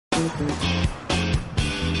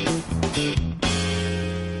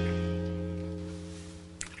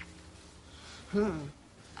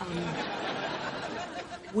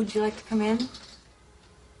Would you like to come in?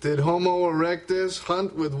 Did Homo erectus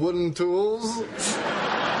hunt with wooden tools?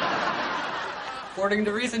 According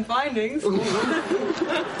to recent findings. Here,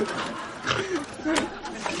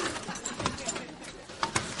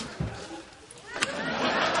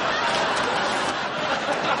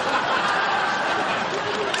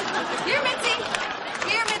 Mitzi!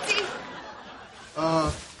 Here, Mitzi!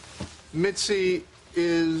 Mitzi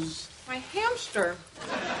is... My hamster.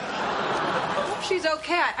 I hope she's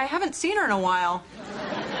okay. I haven't seen her in a while.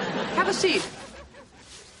 Have a seat.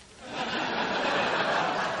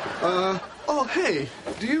 Oh, hey,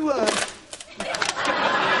 do you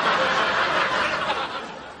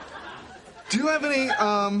have any,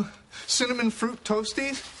 cinnamon fruit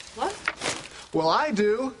toasties? What? Well, I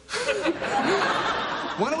do.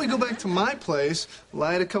 Why don't we go back to my place,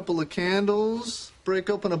 light a couple of candles, break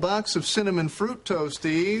open a box of cinnamon fruit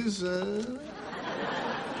toasties,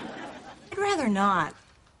 I'd rather not.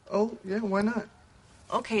 Oh, yeah, why not?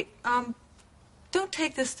 Okay, don't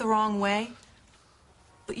take this the wrong way,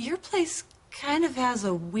 but your place kind of has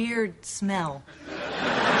a weird smell.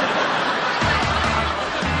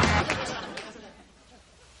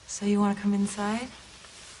 So you want to come inside?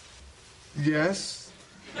 Yes.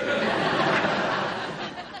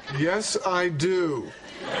 Yes, I do.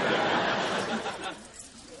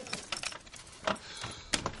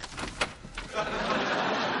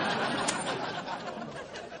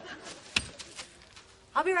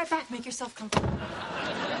 I'll be right back. Make yourself comfortable.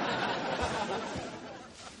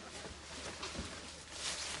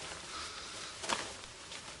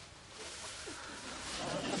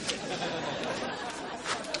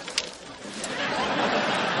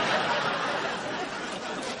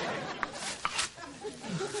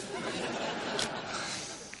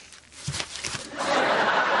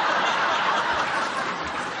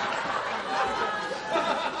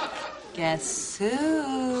 Guess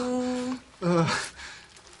who?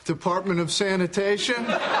 Department of Sanitation?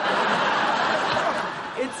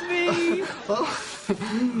 It's me. Oh.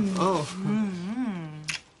 Oh.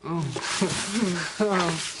 Oh.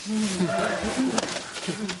 Oh!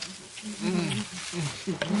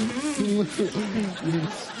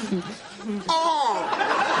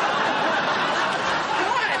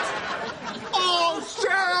 What? Oh,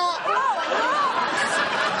 Cheryl!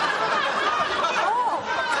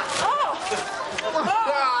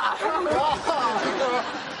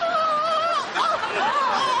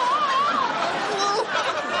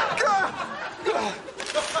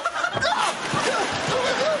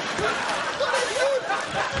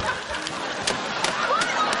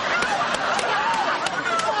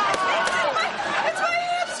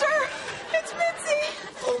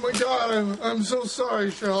 I'm so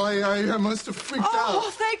sorry, Cheryl. I must have freaked out.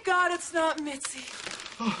 Oh, thank God it's not Mitzi.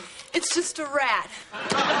 It's just a rat.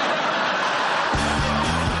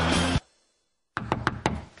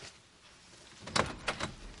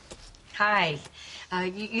 Hi.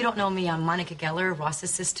 You don't know me. I'm Monica Geller,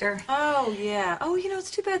 Ross's sister. Oh, yeah. Oh,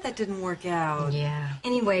 it's too bad that didn't work out. Yeah.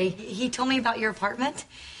 Anyway, he told me about your apartment,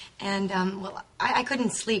 and, well, I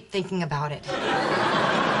couldn't sleep thinking about it.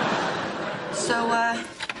 So,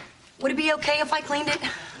 would it be okay if I cleaned it?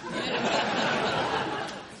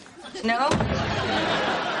 No?